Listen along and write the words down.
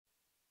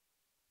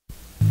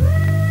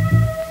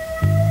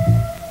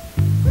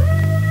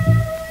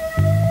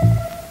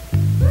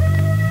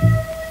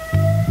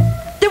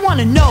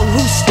wanna know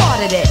who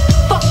started it?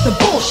 Fuck the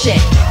bullshit.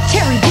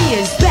 Tairrie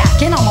is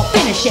back and I'ma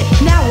finish it.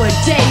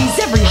 Nowadays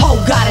every hoe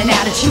got an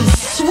attitude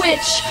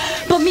switch,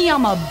 but me,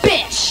 I'm a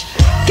bitch.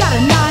 Got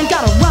a 9,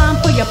 got a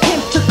rhyme for your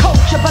pimp to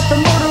coach ya, but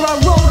the motor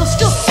I rode will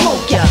still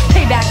smoke ya.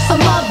 Payback's a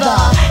mother,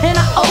 and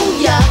I owe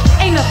ya.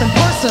 Ain't nothing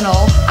personal,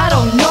 I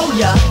don't know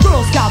ya.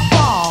 Girls got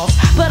balls,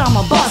 but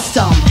I'ma bust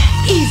 'em.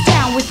 Ease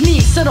down with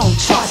me, so don't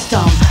trust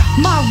 'em.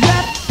 My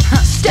rep,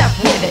 step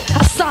with it.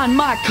 I signed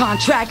my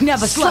contract,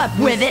 never slept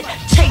with it.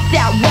 Take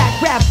that whack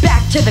rap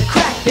back to the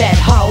crack bed,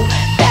 ho.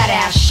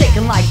 Badass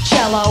shaking like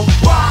jello.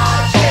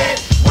 Watch it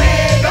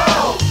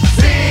wiggle,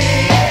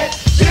 see it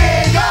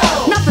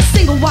jiggle. Not the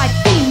single white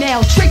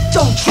female trick,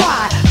 don't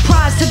try.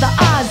 Prize to the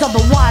eyes of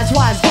the wise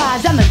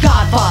guys and the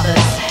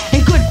godfathers.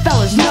 And good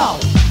fellas know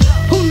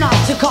who not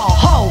to call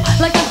ho.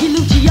 Like Lucky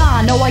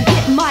Luciano, I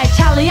get my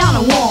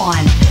Italiano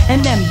on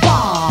and then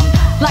bomb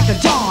like a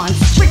dawn.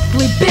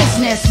 Strictly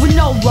business with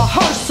no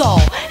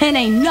rehearsal, and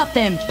ain't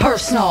nothing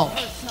personal.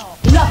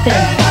 Nothing.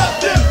 Ain't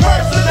nothing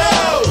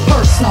personal.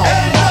 Personal.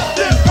 Ain't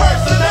nothing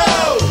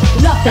personal.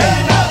 Nothing.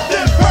 Ain't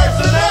nothing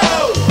personal.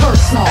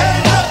 Personal.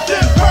 Ain't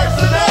nothing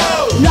personal.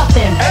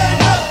 Nothing. Ain't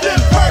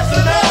nothing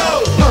personal.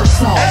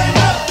 Personal. Ain't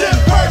nothing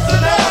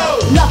personal.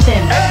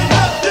 Nothing. Ain't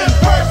nothing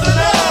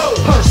personal.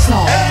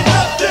 Personal. Ain't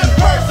nothing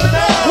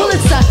personal. Well,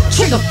 it's a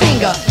trigger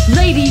finger,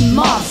 lady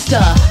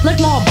monster, like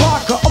Ma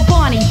Barker or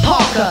Bonnie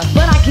Parker.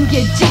 But I can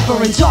get deeper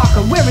and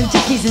darker, wearing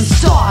Dickies and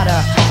starter.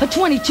 A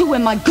 22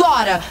 in my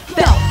garter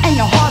belt, and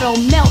your heart'll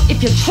melt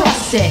if you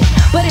trust it.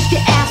 But if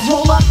your ass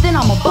roll up, then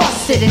I'ma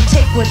bust it and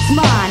take what's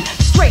mine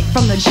straight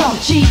from the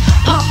jump. G,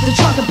 pop the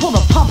trunk and pull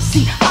the pump.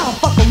 See, I don't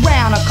fuck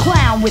around, a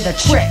clown with a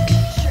trick.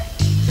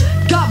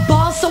 Got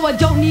balls, so I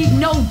don't need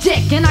no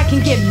dick, and I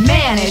can get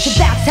mannish.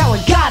 That's how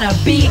it gotta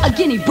be. A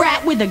guinea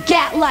brat with a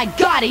gat like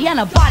Gotti, and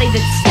a body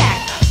that's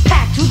stacked,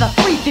 packed with a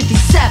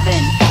 357.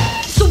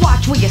 So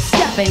watch where you're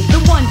stepping. The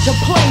one to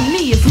play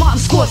me is Martin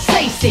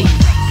Scorsese.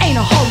 Ain't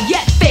a hoe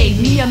yet fade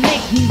me or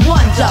make me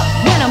wonder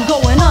when I'm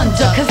going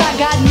under. Cause I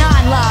got 9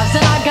 lives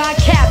and I got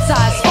cat's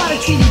eyes. Spot a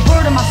Tweedy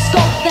Bird in my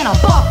scope, then I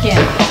buck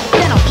him,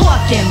 then I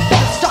pluck him.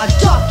 Better start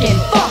ducking,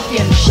 fuck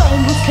him. Show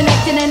him who's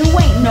connected and who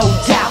ain't, no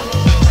doubt.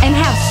 And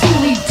have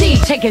Steely D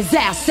take his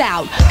ass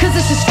out. Cause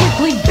this is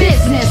strictly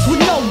business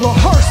with no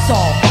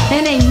rehearsal,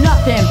 and ain't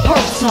nothing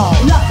personal.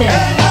 Nothing.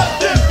 Ain't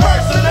nothing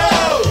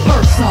personal.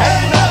 Personal.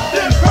 Ain't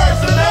nothing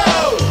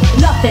personal.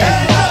 Nothing.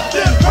 Ain't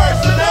nothing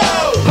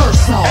personal.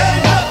 Personal.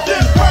 Ain't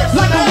nothing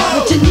personal. Like a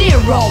Robert De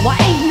Niro, I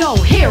ain't no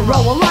hero.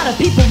 A lot of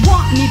people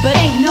want me, but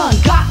ain't none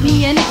got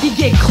me. And if you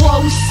get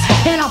close,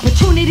 an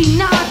opportunity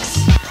knocks,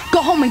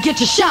 go home and get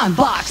your shine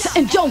box.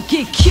 And don't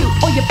get cute,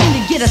 or you're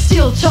finna get a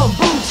steel-toe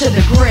boot to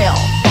the grill.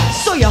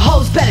 So your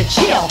hoes better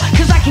chill,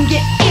 cause I can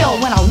get ill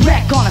when I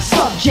wreck on a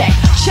subject.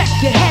 Check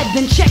your head,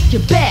 then check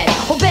your bed,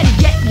 or better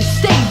yet, your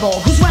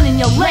stable. Who's running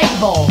your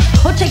label?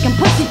 Or taking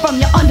pussy from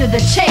you under the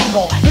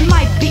table. It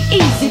might be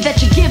easy that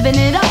you're giving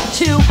it up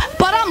to,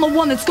 but I'm the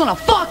one that's gonna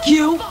fuck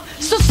you.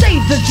 So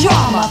save the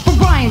drama for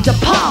Brian De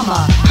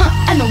Palma,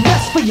 and the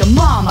rest for your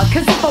mama.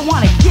 Cause if I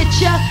wanna get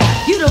ya,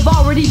 you'd have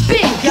already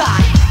been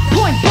got.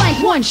 Point blank,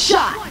 one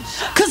shot.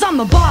 Cause I'm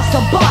the boss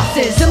of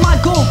bosses, and my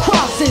gold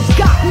crosses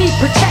got me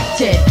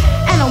protected.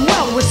 And I'm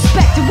well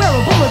respected, wear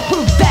a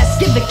bulletproof vest.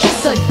 Give the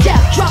kiss of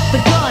death, drop the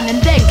gun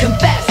and then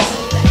confess.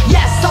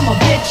 Yes, I'm a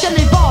bitch and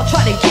they've all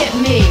tried to get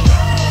me.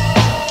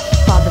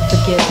 Father,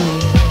 forgive me.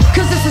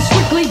 Cause this is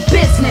strictly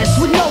business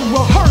with no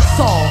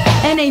rehearsal,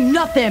 and ain't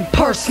nothing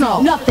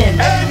personal. Nothing.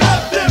 Ain't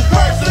nothing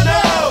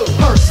personal.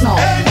 Personal.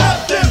 Ain't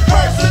nothing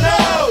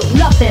personal.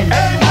 Nothing.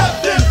 Ain't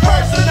nothing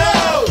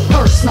personal.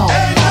 Personal.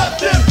 Ain't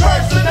nothing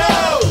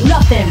personal.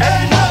 Nothing.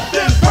 Ain't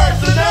nothing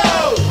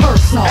personal.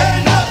 Personal.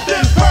 Ain't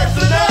nothing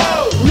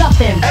personal.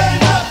 Nothing.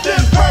 Ain't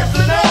nothing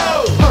personal.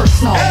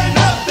 Personal. Ain't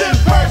nothing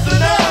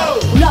personal.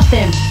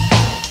 Nothing.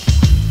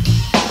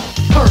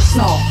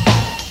 Personal.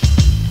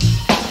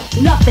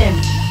 Nothing.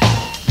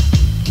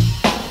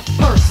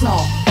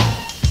 Personal.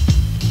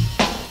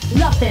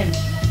 Nothing.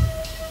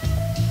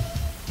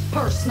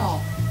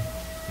 Personal.